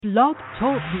Blog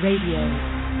Talk Radio.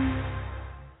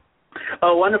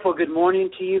 Oh, wonderful. Good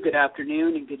morning to you, good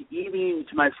afternoon, and good evening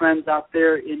to my friends out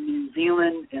there in New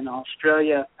Zealand and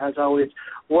Australia. As always,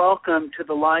 welcome to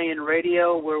the Lion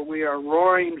Radio, where we are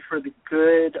roaring for the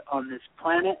good on this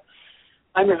planet.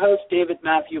 I'm your host, David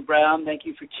Matthew Brown. Thank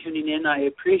you for tuning in. I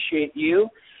appreciate you,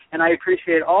 and I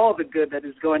appreciate all the good that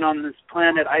is going on this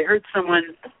planet. I heard someone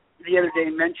the other day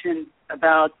mention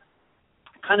about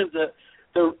kind of the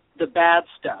bad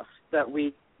stuff that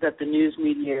the news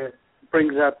media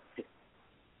brings up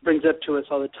to us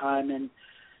all the time, and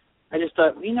I just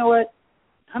thought, you know what?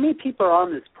 How many people are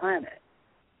on this planet?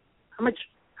 How much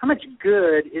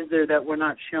good is there that we're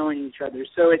not showing each other?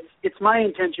 So it's my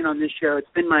intention on this show. It's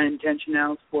been my intention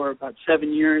now for about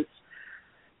 7 years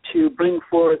to bring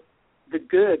forth the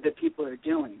good that people are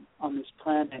doing on this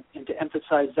planet, and to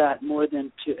emphasize that more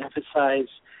than to emphasize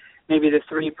maybe the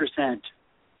 3%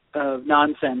 of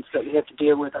nonsense that we have to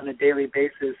deal with on a daily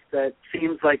basis that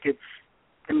seems like it's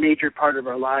a major part of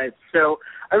our lives. So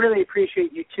I really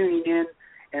appreciate you tuning in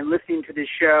and listening to this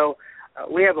show.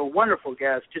 We have a wonderful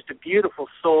guest, just a beautiful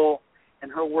soul,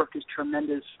 and her work is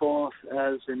tremendous, both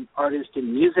as an artist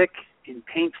in music, in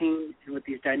painting, and with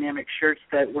these dynamic shirts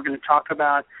that we're going to talk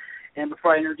about. And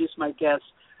before I introduce my guest,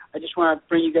 I just want to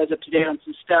bring you guys up to date on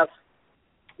some stuff.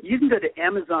 You can go to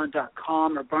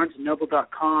Amazon.com or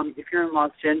BarnesandNoble.com. If you're in Los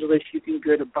Angeles, you can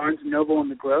go to Barnes & Noble in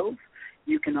the Grove.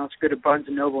 You can also go to Barnes &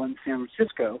 Noble in San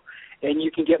Francisco, and you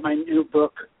can get my new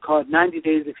book called 90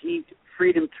 Days of Heat,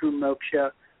 Freedom Through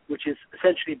Moksha, which is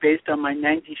essentially based on my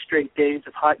 90 straight days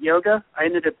of hot yoga. I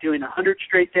ended up doing 100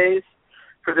 straight days,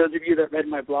 for those of you that read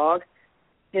my blog,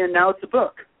 and now it's a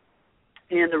book.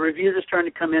 And the reviews are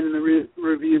starting to come in, and the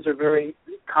reviews are very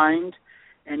kind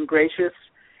and gracious,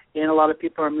 and a lot of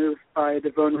people are moved by the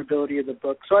vulnerability of the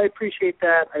book. So I appreciate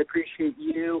that. I appreciate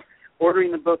you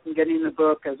ordering the book and getting the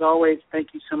book. As always,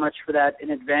 thank you so much for that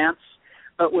in advance.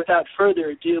 But without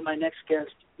further ado, my next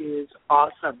guest is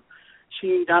awesome.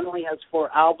 She not only has 4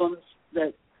 albums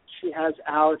that she has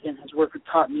out and has worked with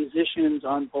top musicians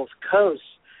on both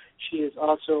coasts, she has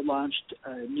also launched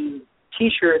a new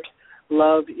T-shirt,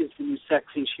 Love is the New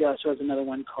Sexy. She also has another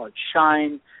one called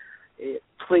Shine.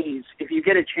 Please, if you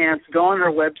get a chance, go on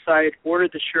her website, order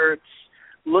the shirts,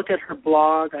 look at her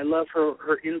blog. I love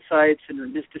her insights and her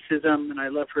mysticism, and I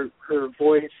love her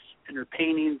voice and her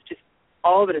paintings. Just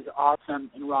all of it is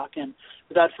awesome and rocking.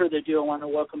 Without further ado, I want to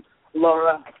welcome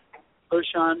Lara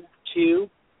Oshon to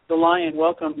the Lion.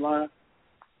 Welcome, Lara.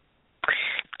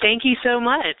 Thank you so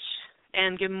much,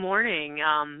 and good morning.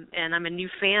 And I'm a new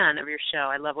fan of your show.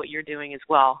 I love what you're doing as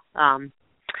well. And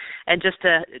just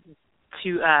to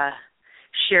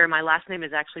share, my last name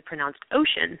is actually pronounced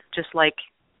Oshon, just like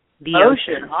the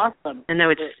ocean. Awesome. And though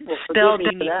it's spelled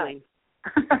uniquely.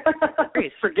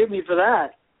 Forgive me for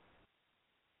that.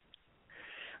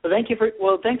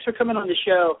 Well, thanks for coming on the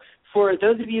show. For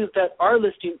those of you that are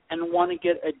listening and want to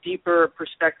get a deeper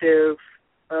perspective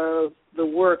of the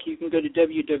work, you can go to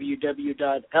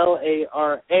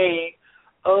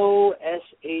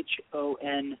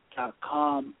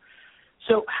www.LaraOshon.com.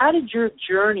 So how did your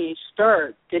journey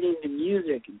start getting into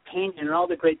music and painting and all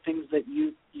the great things that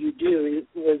you do?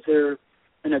 Was there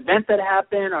an event that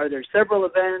happened? Are there several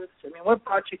events? I mean, what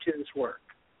brought you to this work?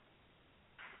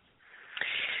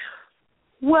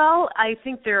 Well, I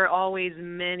think there are always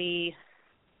many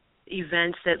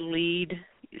events that lead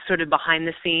sort of behind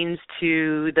the scenes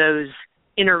to those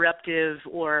interruptive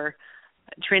or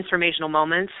transformational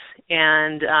moments.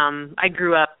 And I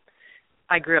grew up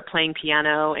playing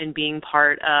piano and being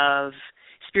part of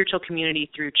spiritual community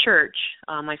through church.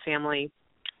 My family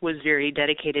was very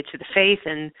dedicated to the faith,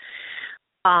 and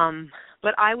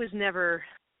but I was never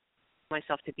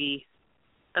myself to be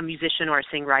a musician or a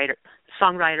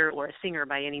songwriter or a singer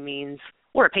by any means,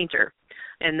 or a painter.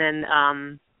 And then,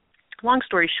 long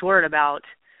story short, about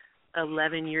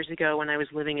 11 years ago when I was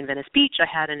living in Venice Beach, I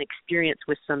had an experience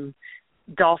with some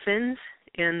dolphins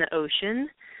in the ocean,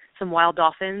 some wild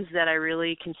dolphins that I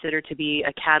really consider to be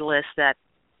a catalyst that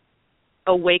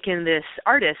awakened this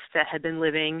artist that had been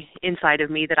living inside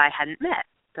of me that I hadn't met,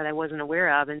 that I wasn't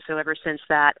aware of. And so ever since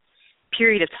that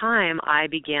period of time, I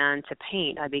began to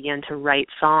paint. I began to write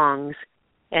songs.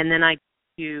 And then I got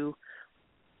to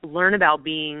learn about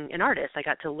being an artist. I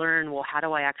got to learn, well, how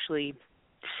do I actually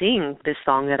sing this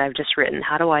song that I've just written?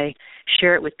 How do I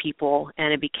share it with people?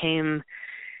 And it became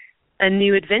a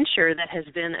new adventure that has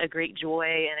been a great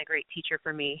joy and a great teacher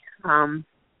for me.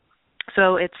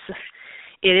 So it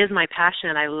is my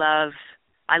passion. I love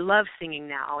singing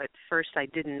now. At first I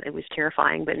didn't. It was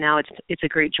terrifying, but now it's a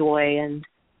great joy, and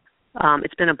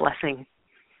it's been a blessing.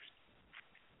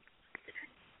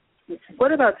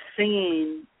 what about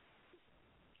singing?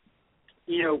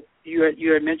 You know,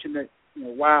 you had mentioned that, you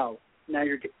know, wow, now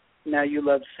you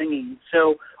love singing.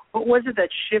 So what was it that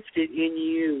shifted in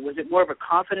you? Was it more of a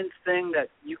confidence thing that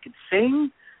you could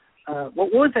sing?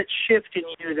 What was that shift in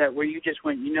you that where you just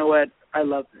went, you know what, I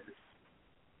love this?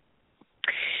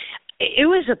 It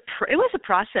was a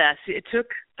process. It took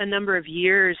a number of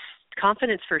years,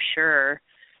 confidence for sure,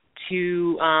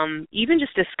 to even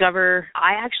just discover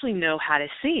I actually know how to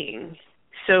sing.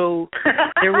 So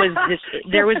there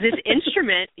was this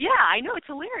instrument. Yeah, I know, it's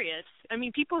hilarious. I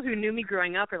mean, people who knew me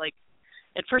growing up are like,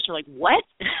 at first are like, what?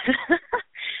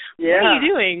 Yeah. What are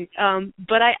you doing?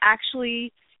 But I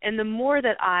actually, and the more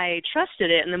that I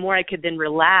trusted it and the more I could then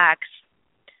relax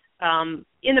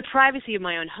in the privacy of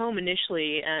my own home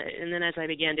initially, and then as I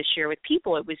began to share with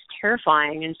people, it was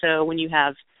terrifying. And so when you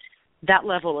have that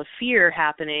level of fear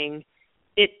happening,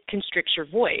 it constricts your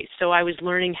voice. So I was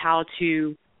learning how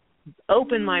to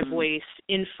open my voice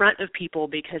in front of people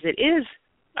because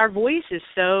our voice is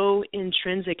so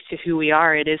intrinsic to who we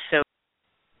are. It is so,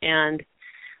 and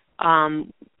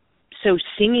so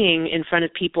singing in front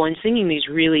of people and singing these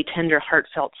really tender,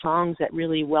 heartfelt songs that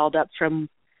really welled up from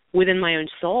within my own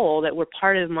soul that were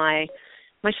part of my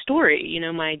story, you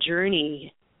know, my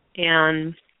journey.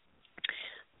 And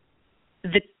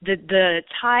the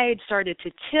tide started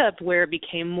to tip where it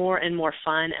became more and more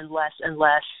fun and less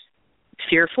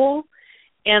fearful.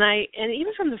 And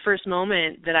even from the first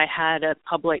moment that I had a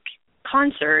public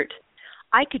concert,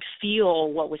 I could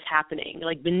feel what was happening.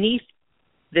 Like beneath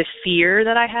the fear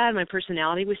that I had, my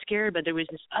personality was scared, but there was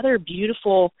this other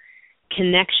beautiful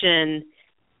connection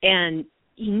and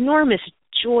enormous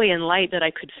joy and light that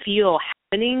I could feel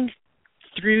happening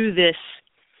through this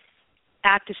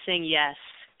act of saying yes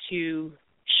to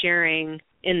sharing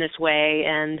in this way.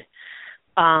 And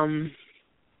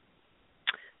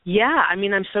yeah, I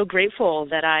mean, I'm so grateful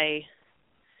that I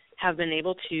have been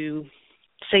able to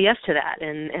say yes to that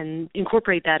and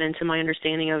incorporate that into my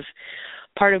understanding of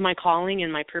part of my calling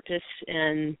and my purpose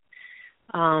and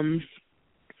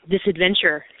this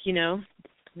adventure. You know,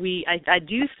 I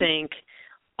do think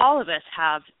all of us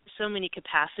have so many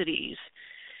capacities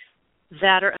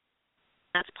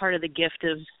that's part of the gift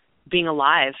of being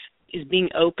alive, is being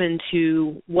open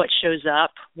to what shows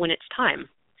up when it's time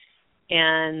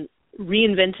and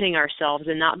reinventing ourselves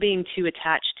and not being too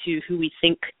attached to who we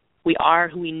think we are,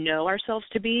 who we know ourselves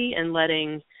to be, and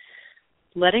letting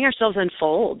ourselves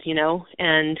unfold, you know,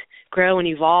 and grow and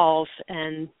evolve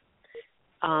and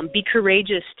be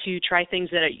courageous to try things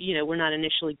that, you know, we're not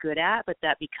initially good at, but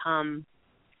that become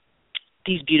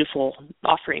these beautiful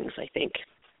offerings, I think.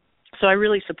 So I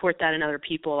really support that in other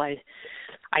people. I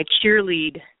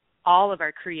cheerlead all of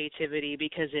our creativity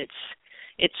because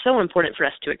it's so important for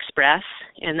us to express.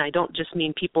 And I don't just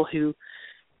mean people who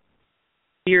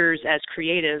years as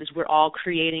creatives, we're all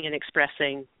creating and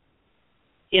expressing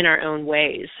in our own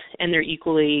ways, and they're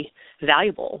equally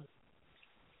valuable.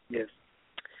 Yes.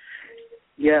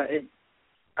 Yeah,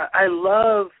 I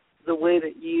love the way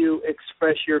that you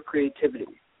express your creativity.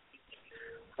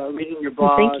 Reading your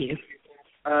blog, well, thank you.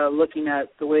 Looking at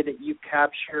the way that you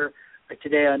capture.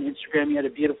 Today on Instagram, you had a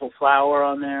beautiful flower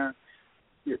on there.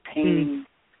 You're painting.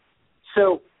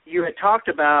 So you had talked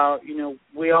about, you know,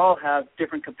 we all have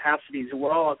different capacities, and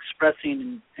we're all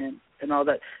expressing and all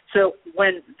that. So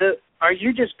are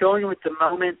you just going with the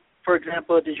moment? For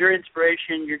example, does your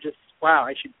inspiration, you're just, wow,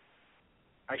 I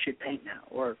should paint now,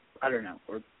 or I don't know,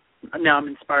 or now I'm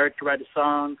inspired to write a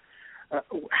song.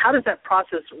 How does that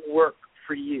process work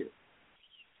for you?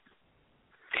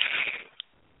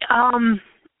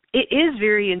 It is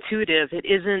very intuitive. It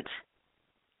isn't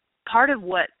part of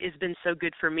what has been so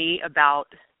good for me about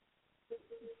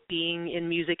being in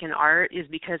music and art is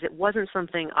because it wasn't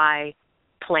something I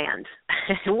planned.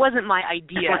 It wasn't my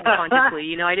idea consciously.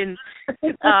 You know, I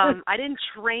didn't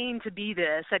train to be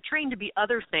this. I trained to be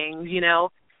other things, you know.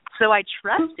 So I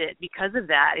trust it because of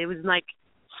that. It was like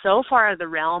so far out of the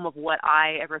realm of what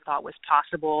I ever thought was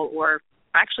possible or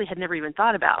actually had never even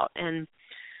thought about. And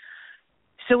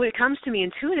so it comes to me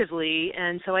intuitively,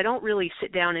 and so I don't really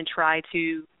sit down and try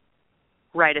to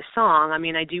write a song. I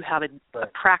mean, I do have a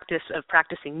practice of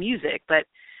practicing music, but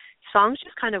songs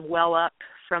just kind of well up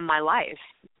from my life.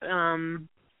 And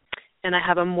I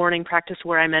have a morning practice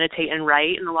where I meditate and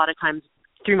write, and a lot of times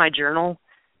through my journal,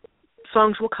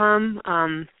 songs will come.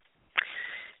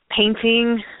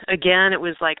 Painting, again, it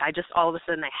was like I just all of a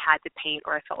sudden I had to paint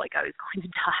or I felt like I was going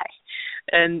to die.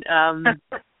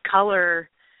 And color,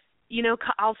 you know,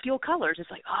 I'll feel colors.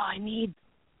 It's like, oh, I need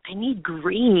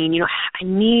green, you know, I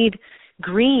need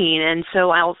green. And so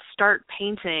I'll start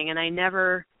painting, and I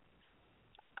never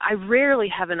I rarely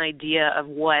have an idea of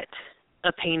what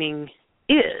a painting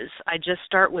is. I just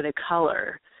start with a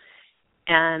color,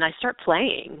 and I start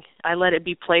playing. I let it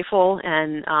be playful,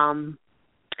 and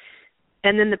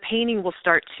then the painting will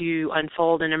start to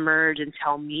unfold and emerge and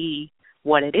tell me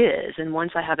what it is. And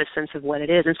once I have a sense of what it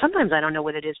is, and sometimes I don't know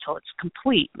what it is till it's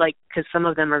complete, like, because some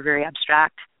of them are very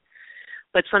abstract,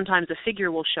 but sometimes a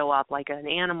figure will show up, like an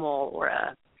animal or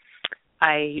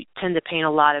I tend to paint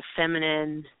a lot of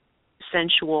feminine,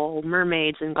 sensual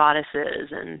mermaids and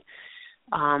goddesses, and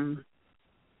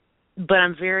but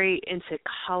I'm very into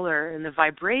color, and the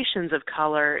vibrations of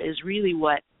color is really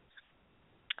what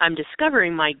I'm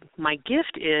discovering my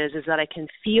gift is that I can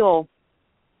feel,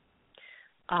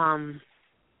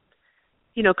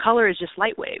 color is just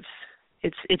light waves.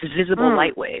 It's visible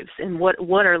light waves. And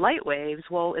what are light waves?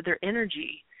 Well, they're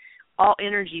energy. All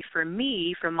energy for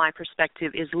me, from my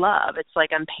perspective, is love. It's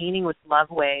like I'm painting with love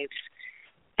waves,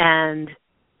 and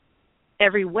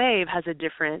every wave has a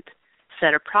different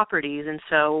set of properties. And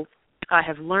so I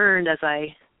have learned as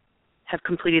I have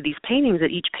completed these paintings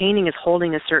that each painting is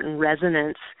holding a certain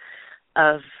resonance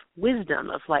of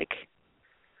wisdom, of like,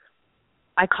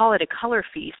 I call it a color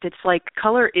feast. It's like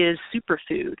color is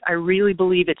superfood. I really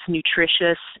believe it's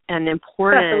nutritious and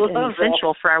important and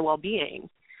essential for our well-being.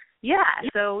 Yeah,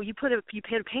 so you put a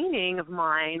painting of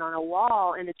mine on a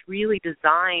wall, and it's really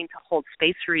designed to hold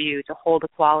space for you, to hold a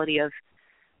quality of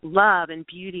love and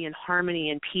beauty and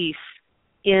harmony and peace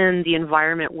in the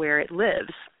environment where it lives.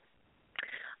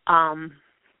 And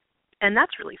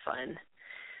that's really fun.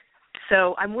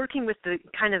 So I'm working with the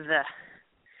kind of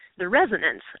the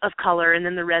resonance of color and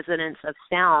then the resonance of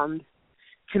sound.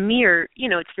 To me,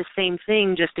 it's the same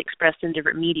thing, just expressed in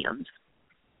different mediums.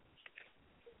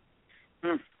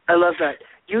 I love that.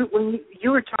 When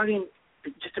you were talking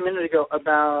just a minute ago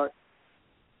about,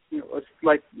 it's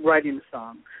like writing a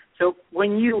song. So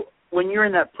when you're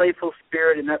in that playful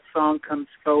spirit and that song comes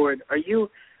forward, are you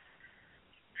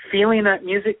feeling that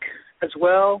music as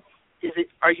well? Does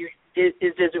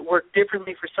it work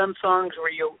differently for some songs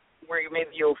where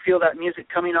you'll feel that music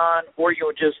coming on, or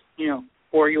you'll just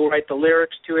or you'll write the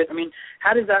lyrics to it? I mean,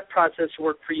 how does that process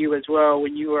work for you as well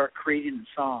when you are creating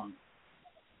a song?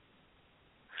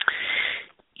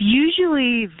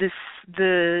 Usually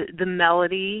the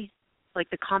melody, like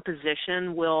the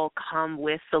composition, will come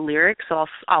with the lyrics. So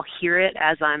I'll hear it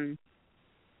as I'm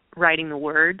writing the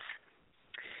words.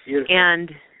 Beautiful. And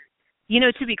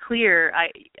to be clear,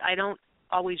 I don't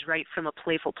always write from a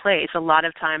playful place. A lot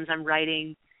of times I'm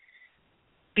writing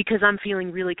because I'm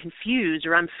feeling really confused,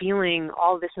 or I'm feeling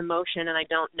all this emotion and I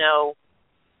don't know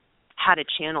how to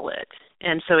channel it.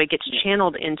 And so it gets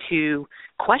channeled into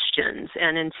questions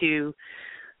and into,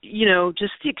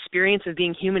 just the experience of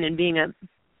being human and being a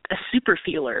super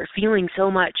feeler, feeling so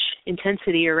much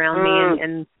intensity around me.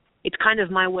 And it's kind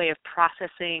of my way of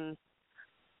processing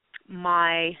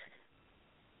my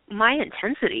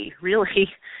intensity, really.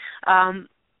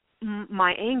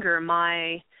 My anger,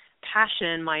 my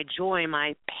passion, my joy,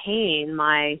 my pain,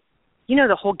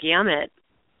 the whole gamut.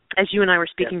 As you and I were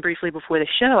speaking briefly before the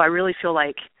show, I really feel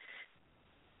like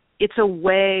it's a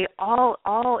way,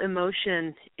 all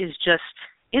emotion is just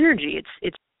energy.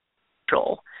 It's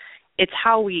neutral. It's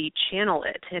how we channel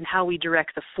it and how we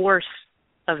direct the force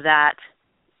of that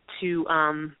to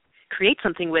create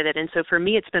something with it. And so for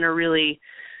me, it's been a really,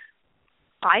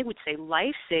 I would say,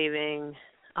 life-saving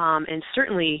and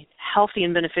certainly healthy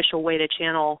and beneficial way to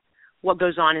channel what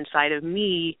goes on inside of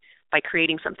me by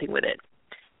creating something with it.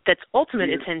 That's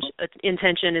ultimate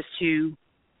intention is to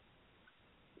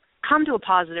come to a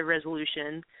positive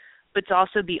resolution, but to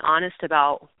also be honest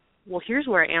about, well, here's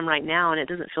where I am right now, and it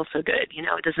doesn't feel so good. It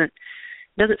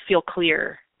doesn't feel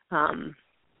clear.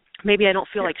 Maybe I don't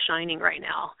feel like shining right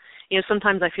now.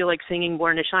 Sometimes I feel like singing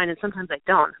Born to Shine, and sometimes I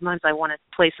don't. Sometimes I want to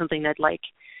play something that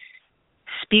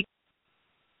speaks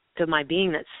to my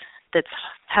being that's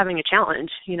having a challenge,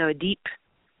 a deep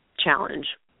challenge.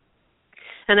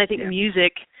 And I think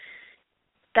music,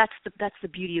 that's the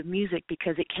beauty of music,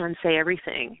 because it can say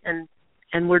everything,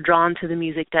 and we're drawn to the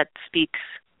music that speaks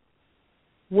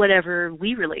whatever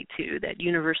we relate to, that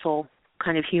universal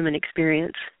kind of human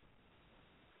experience.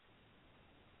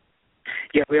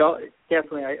 Yeah, we all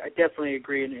definitely. I definitely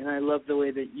agree, and I love the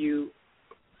way that you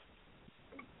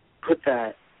put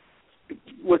that.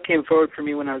 What came forward for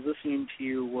me when I was listening to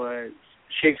you was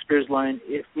Shakespeare's line,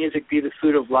 "If music be the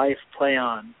food of life, play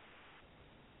on."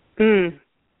 And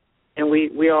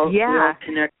we all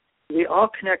connect. We all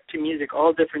connect to music,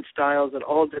 all different styles at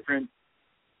all different,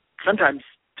 sometimes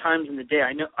times in the day.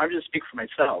 I know. I just speak for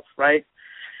myself, right?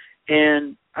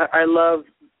 And I love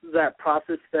that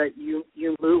process that you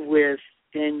move with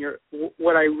and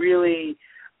what I really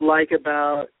like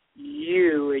about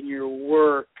you and your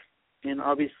work, and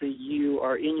obviously you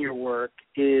are in your work,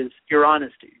 is your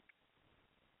honesty.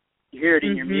 You hear it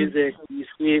in your music, you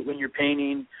see it when you're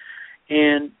painting,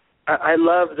 and I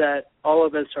love that all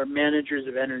of us are managers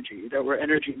of energy, that we're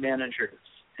energy managers.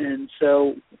 And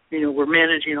so, we're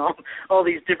managing all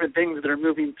these different things that are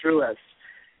moving through us.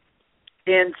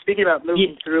 And speaking about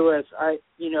moving through us, I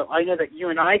know that you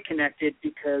and I connected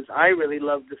because I really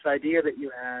loved this idea that you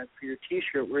had for your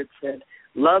T-shirt where it said,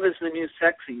 "Love is the new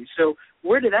sexy." So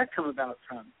where did that come about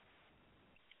from?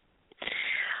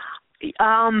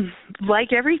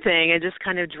 Like everything, it just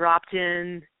kind of dropped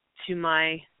in to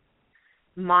my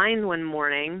mind one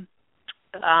morning,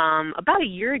 about a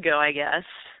year ago, I guess,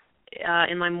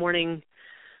 in my morning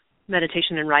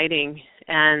meditation and writing,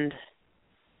 and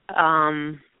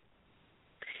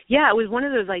it was one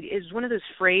of those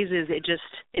phrases.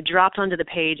 It dropped onto the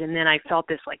page, and then I felt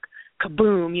this like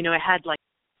kaboom. It had like,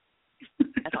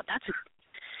 I thought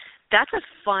that's a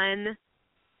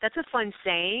fun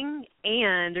saying,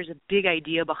 and there's a big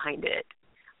idea behind it.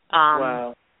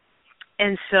 Wow.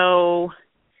 And so,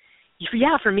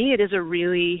 for me, it's a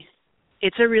really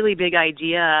big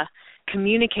idea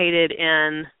communicated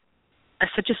in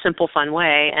such a simple, fun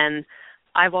way. And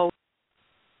I've always,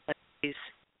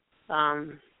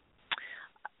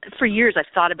 for years, I've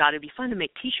thought about it'd be fun to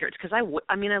make T-shirts because I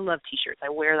love T-shirts. I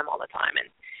wear them all the time,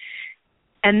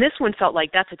 and this one felt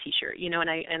like that's a T-shirt,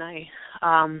 and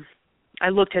I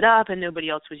looked it up and nobody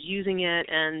else was using it,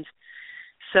 and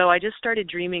so I just started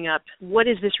dreaming up, what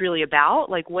is this really about?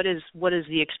 Like, what is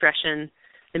the expression,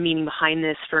 the meaning behind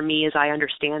this for me as I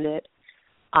understand it?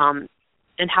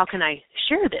 And how can I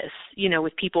share this,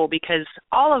 with people? Because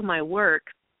all of my work,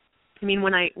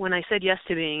 when I said yes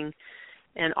to being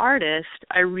an artist,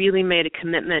 I really made a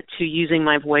commitment to using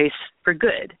my voice for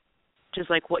good, just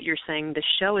like what you're saying the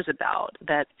show is about,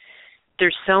 that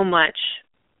there's so much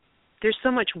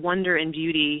wonder and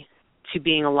beauty to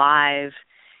being alive,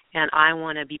 and I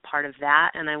want to be part of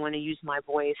that, and I want to use my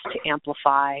voice to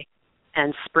amplify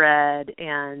and spread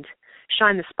and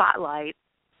shine the spotlight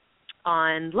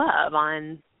on love,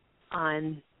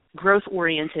 on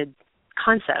growth-oriented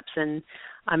concepts, and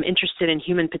I'm interested in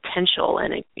human potential,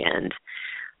 and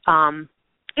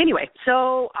anyway,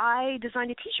 so I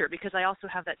designed a T-shirt because I also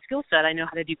have that skill set. I know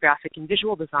how to do graphic and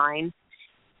visual design,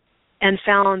 and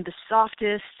found the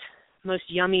softest, most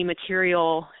yummy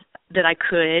material that I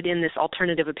could in this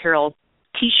alternative apparel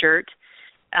T-shirt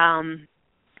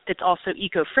that's also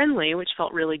eco-friendly, which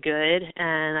felt really good,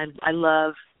 and I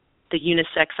love the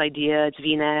unisex idea. It's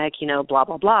V-neck, blah,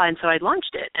 blah, blah, and so I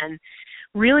launched it, and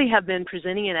really have been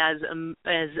presenting it as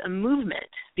a movement,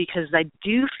 because I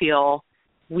do feel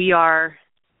we have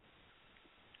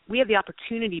the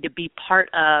opportunity to be part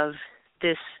of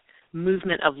this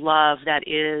movement of love that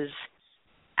is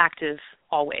active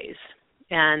always.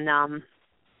 And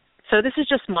so this is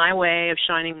just my way of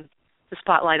shining the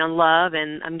spotlight on love,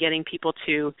 and I'm getting people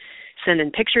to send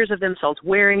in pictures of themselves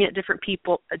wearing it, different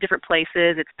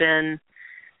places. It's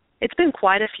been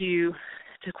quite a few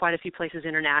places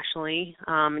internationally.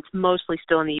 It's mostly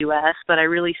still in the U.S., but I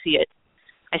really see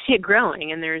it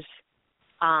growing, and there's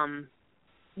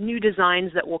new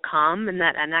designs that will come and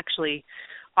actually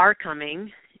are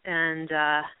coming. And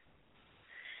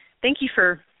thank you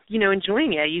for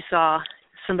enjoying it. You saw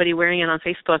somebody wearing it on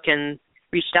Facebook and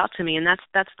reached out to me, and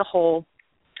that's the whole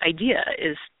idea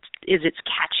is it's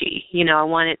catchy. I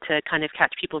want it to kind of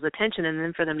catch people's attention, and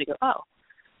then for them to go, oh,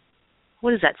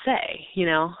 what does that say?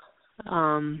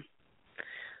 I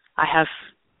have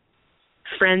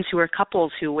friends who are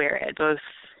couples who wear it, both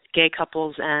gay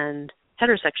couples and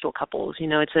heterosexual couples.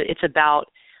 It's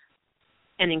about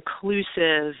an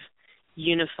inclusive,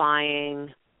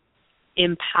 unifying,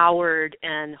 empowered,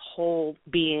 and whole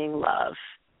being love.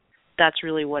 That's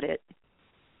really what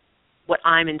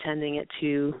I'm intending it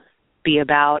to be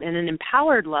about, and an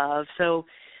empowered love. So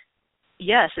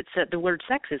yes, the word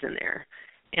sex is in there,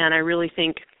 and I really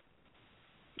think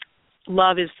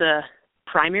love is the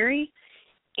primary,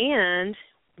 and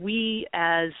we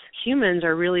as humans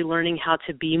are really learning how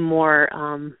to be more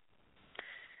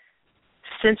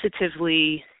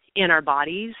sensitively in our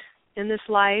bodies in this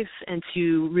life, and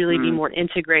to really be more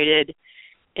integrated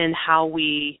in how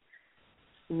we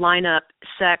line up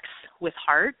sex with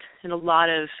heart. And I'm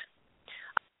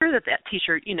sure that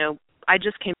T-shirt, I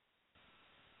just came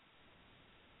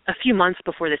a few months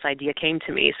before this idea came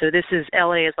to me. So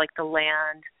LA is like the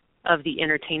land of the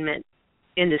entertainment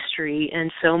industry,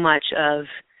 and so much of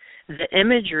the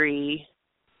imagery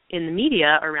in the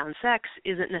media around sex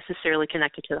isn't necessarily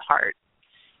connected to the heart.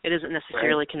 It isn't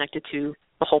necessarily connected to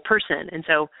the whole person. And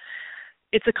so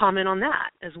it's a comment on that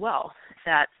as well,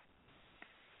 that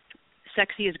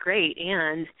sexy is great,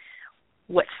 and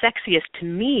what's sexiest to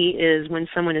me is when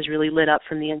someone is really lit up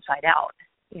from the inside out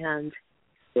and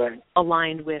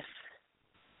aligned with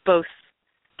both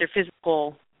their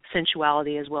physical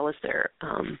sensuality as well as their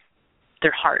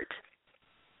heart.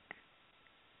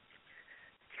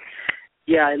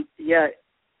 Yeah.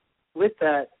 With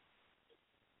that,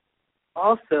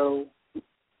 also,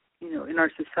 in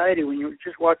our society, when you're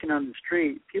just walking on the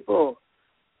street, people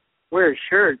wear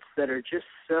shirts that are just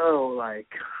so,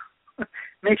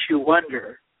 makes you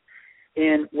wonder.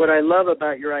 And what I love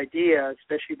about your idea,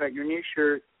 especially about your new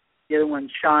shirt, the other one,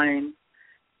 Shine,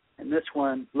 and this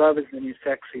one, Love is the New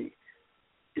Sexy,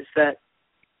 is that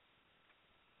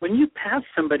when you pass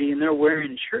somebody and they're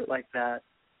wearing a shirt like that,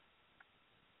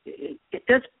 it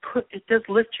does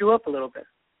lift you up a little bit.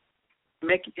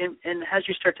 And has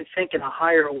you start to think in a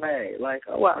higher way, like,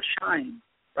 oh, wow, shine,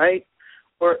 right?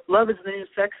 Or love is the new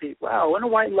sexy. Wow, I wonder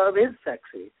why love is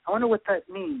sexy. I wonder what that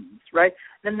means, right?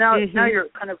 And now you're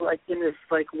kind of like in this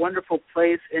wonderful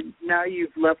place, and now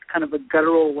you've left kind of a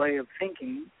guttural way of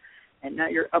thinking, and now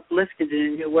you're uplifted in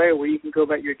a new way where you can go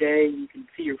about your day and you can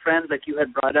see your friends like you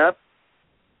had brought up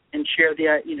and share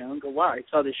and go, wow, I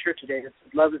saw this shirt today that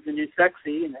says love is the new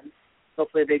sexy, and then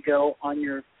hopefully they go on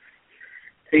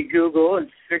they Google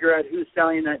and figure out who's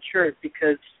selling that shirt,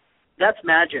 because that's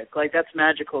magic. That's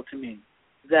magical to me,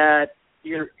 that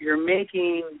you're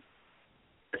making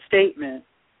a statement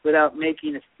without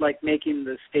making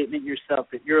the statement yourself,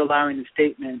 that you're allowing the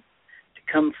statement to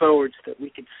come forward so that we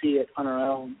could see it on our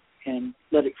own and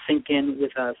let it sink in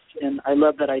with us. And I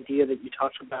love that idea that you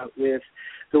talked about with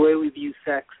the way we view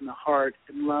sex and the heart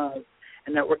and love,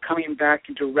 and that we're coming back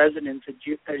into resonance, as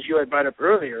you had brought up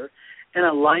earlier, in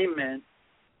alignment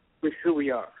with who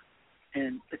we are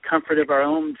and the comfort of our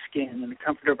own skin and the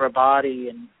comfort of our body.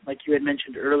 And like you had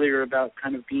mentioned earlier about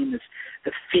kind of being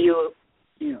feeling,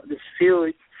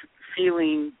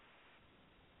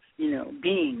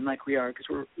 being like we are,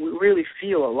 because we really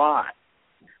feel a lot.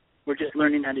 We're just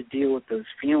learning how to deal with those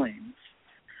feelings.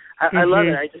 I love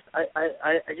it.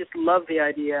 I just love the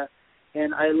idea,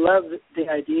 and I love the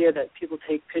idea that people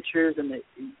take pictures and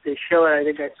they show it. I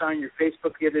think I saw on your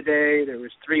Facebook the other day there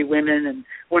was 3 women, and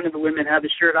one of the women had the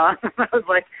shirt on. I was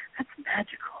like, that's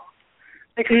magical.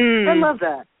 I love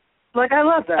that. I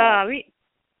love that.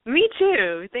 Me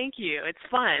too. Thank you. It's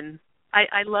fun.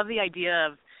 I love the idea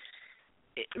of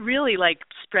really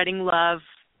spreading love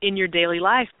in your daily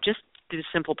life just through the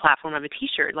simple platform of a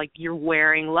T-shirt. You're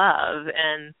wearing love,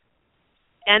 and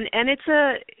it's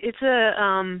a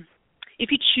if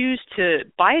you choose to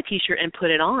buy a T-shirt and put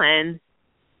it on,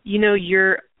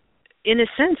 you're in a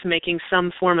sense making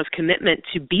some form of commitment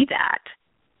to be that.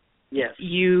 Yes.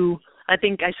 I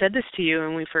think I said this to you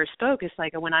when we first spoke. It's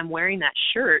when I'm wearing that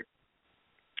shirt,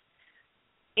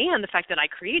 and the fact that I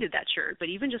created that shirt, but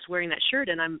even just wearing that shirt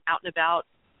and I'm out and about,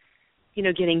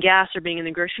 getting gas or being in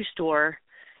the grocery store,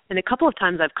 and a couple of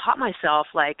times I've caught myself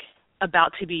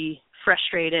about to be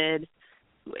frustrated,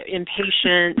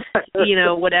 impatient,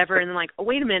 whatever, and then oh,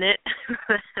 wait a minute.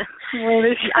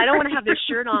 I don't want to have this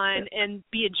shirt on and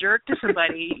be a jerk to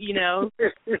somebody, I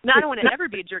don't want to ever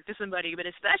be a jerk to somebody, but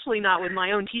especially not with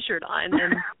my own T-shirt on.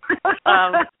 And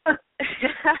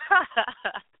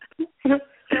so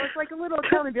it's a little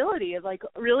accountability of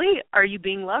really, are you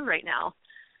being loved right now?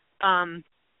 And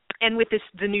with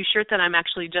the new shirt that I'm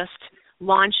actually just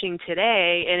launching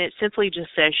today, and it simply just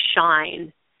says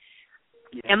shine.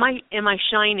 Yeah. Am I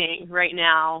shining right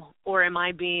now, or am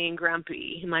I being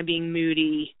grumpy? Am I being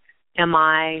moody? Am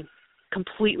I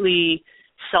completely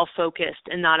self-focused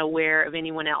and not aware of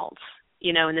anyone else,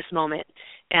 in this moment?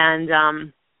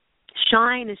 And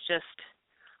shine is just,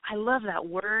 I love that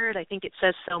word. I think it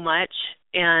says so much,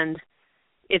 and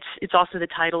it's also the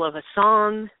title of a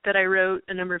song that I wrote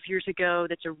a number of years ago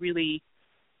that's a really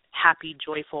happy,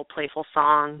 joyful, playful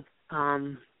song.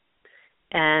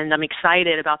 And I'm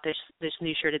excited about this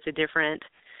new shirt. It's a different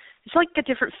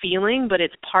feeling, but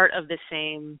it's part of the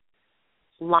same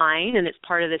line, and it's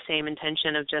part of the same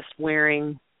intention of just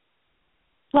wearing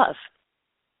love.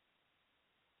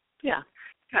 Yeah.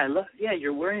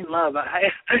 You're wearing love.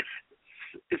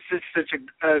 It's just such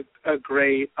a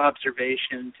great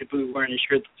observation to be wearing a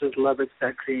shirt that says love is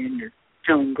sexy and you're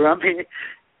feeling grumpy.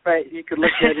 Right, you could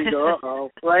look at it and go, uh-oh.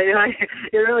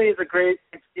 It really is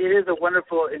it is a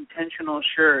wonderful, intentional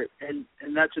shirt, and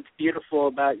that's what's beautiful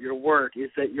about your work,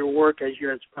 is that your work, as you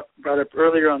had brought up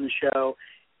earlier on the show,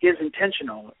 is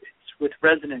intentional. It's with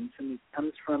resonance, and it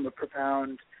comes from a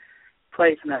profound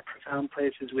place, and that profound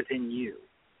place is within you.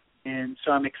 And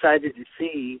so I'm excited to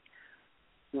see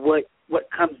what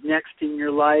comes next in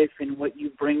your life and what you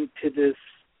bring to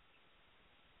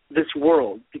this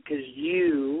world, because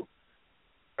you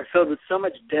are filled with so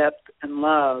much depth and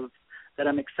love that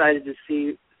I'm excited to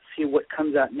see what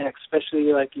comes out next,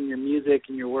 especially like in your music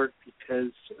and your work,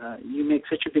 because you make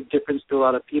such a big difference to a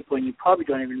lot of people, and you probably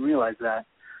don't even realize that.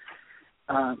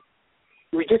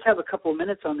 We just have a couple of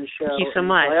minutes on the show. Thank you so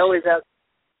much. I always ask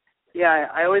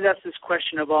this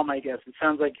question of all my guests. It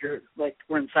sounds like we're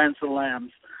in Silence of the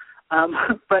Lambs,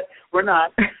 but we're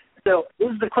not. So this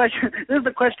is the question. This is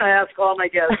the question I ask all my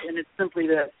guests, and it's simply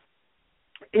this: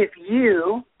 if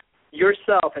you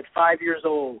yourself at 5 years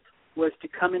old was to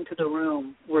come into the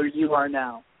room where you are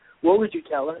now, what would you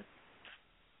tell her?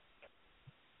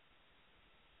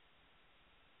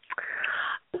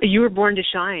 You were born to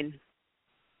shine.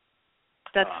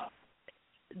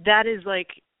 That is like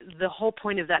the whole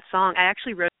point of that song. I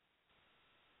actually wrote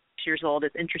 6 years old.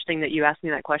 It's interesting that you asked me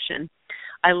that question.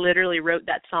 I literally wrote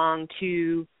that song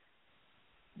to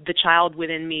the child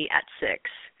within me at 6.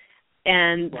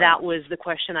 And that was the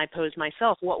question I posed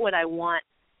myself. What would I want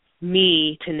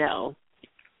me to know,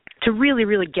 to really,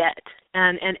 really get?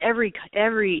 And every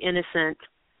innocent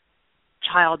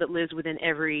child that lives within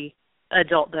every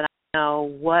adult that I know,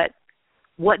 what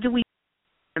do we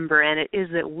remember? And it is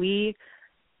that we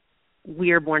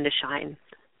are born to shine.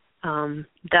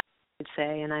 That's what I would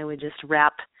say, and I would just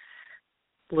wrap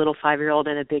little 5-year-old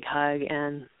in a big hug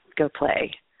and go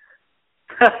play.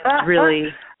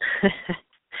 Really,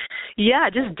 yeah,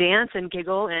 just dance and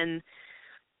giggle and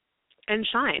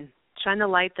shine the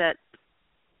light that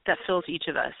fills each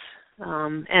of us,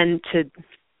 and to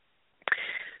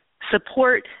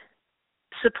support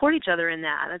each other in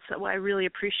that. That's what I really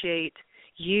appreciate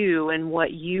you and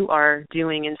what you are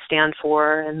doing and stand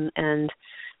for, and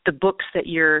the books that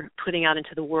you're putting out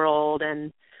into the world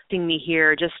and seeing me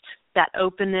here, just that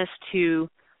openness to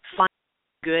find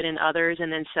good in others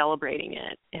and then celebrating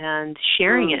it and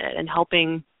sharing it and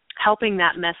helping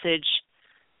that message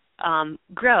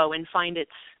grow and find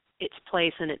its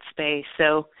place and its space.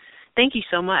 So thank you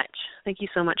so much. Thank you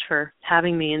so much for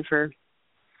having me and for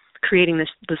creating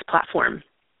this platform.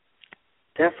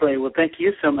 Definitely. Well, thank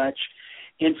you so much.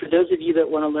 And for those of you that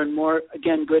want to learn more,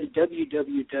 again, go to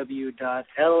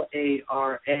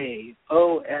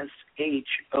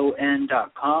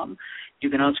www.laraoshon.com. You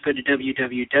can also go to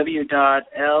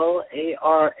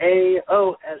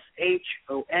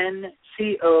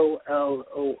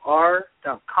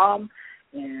www.laraoshoncolor.com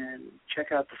and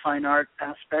check out the fine art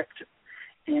aspect.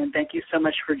 And thank you so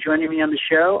much for joining me on the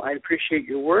show. I appreciate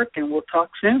your work, and we'll talk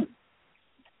soon.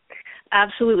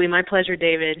 Absolutely. My pleasure,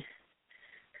 David.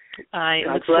 I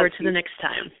look forward to the next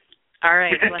time. All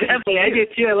right. Definitely. I do,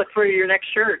 too. I look forward to your next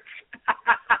shirt.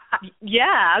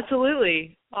 Yeah,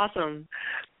 absolutely. Awesome.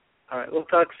 All right. We'll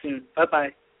talk soon.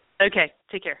 Bye-bye. Okay.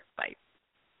 Take care. Bye.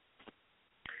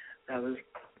 That was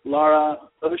Lara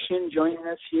Oshon joining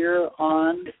us here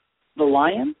on The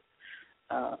Lion.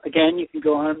 Again, you can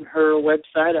go on her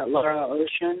website at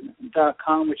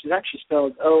laraoshon.com, which is actually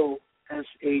spelled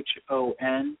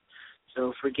Oshon.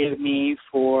 So forgive me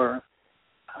for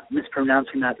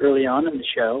mispronouncing that early on in the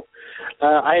show.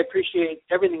 I appreciate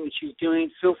everything that she's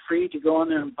doing. Feel free to go on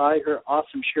there and buy her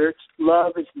awesome shirts.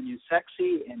 Love is the new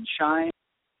sexy, and shine.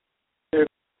 They're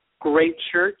great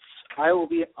shirts. I will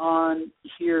be on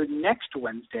here next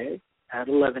Wednesday at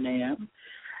 11 a.m.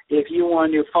 If you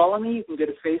want to follow me, you can go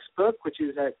to Facebook, which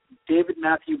is at David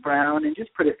Matthew Brown, and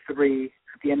just put a 3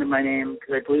 at the end of my name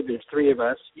because I believe there's 3 of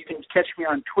us. You can catch me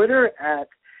on Twitter at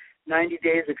 90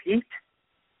 Days of Heat,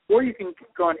 or you can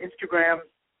go on Instagram.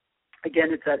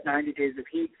 Again, it's at 90 Days of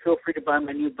Heat. Feel free to buy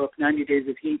my new book, 90 Days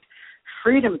of Heat,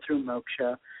 Freedom Through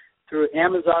Moksha, through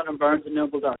Amazon and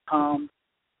BarnesandNoble.com.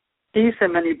 Peace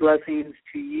and many blessings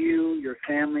to you, your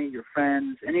family, your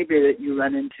friends, anybody that you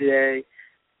run into today.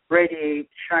 Radiate,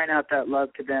 shine out that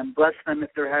love to them. Bless them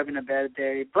if they're having a bad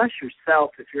day. Bless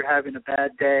yourself if you're having a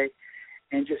bad day.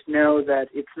 And just know that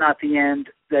it's not the end,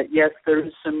 that, yes, there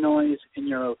is some noise and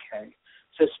you're okay.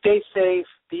 So stay safe,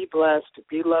 be blessed,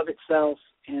 be love itself.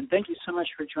 And thank you so much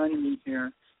for joining me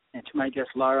here. And to my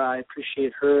guest, Lara, I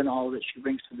appreciate her and all that she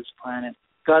brings to this planet.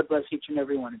 God bless each and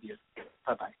every one of you.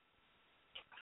 Bye-bye.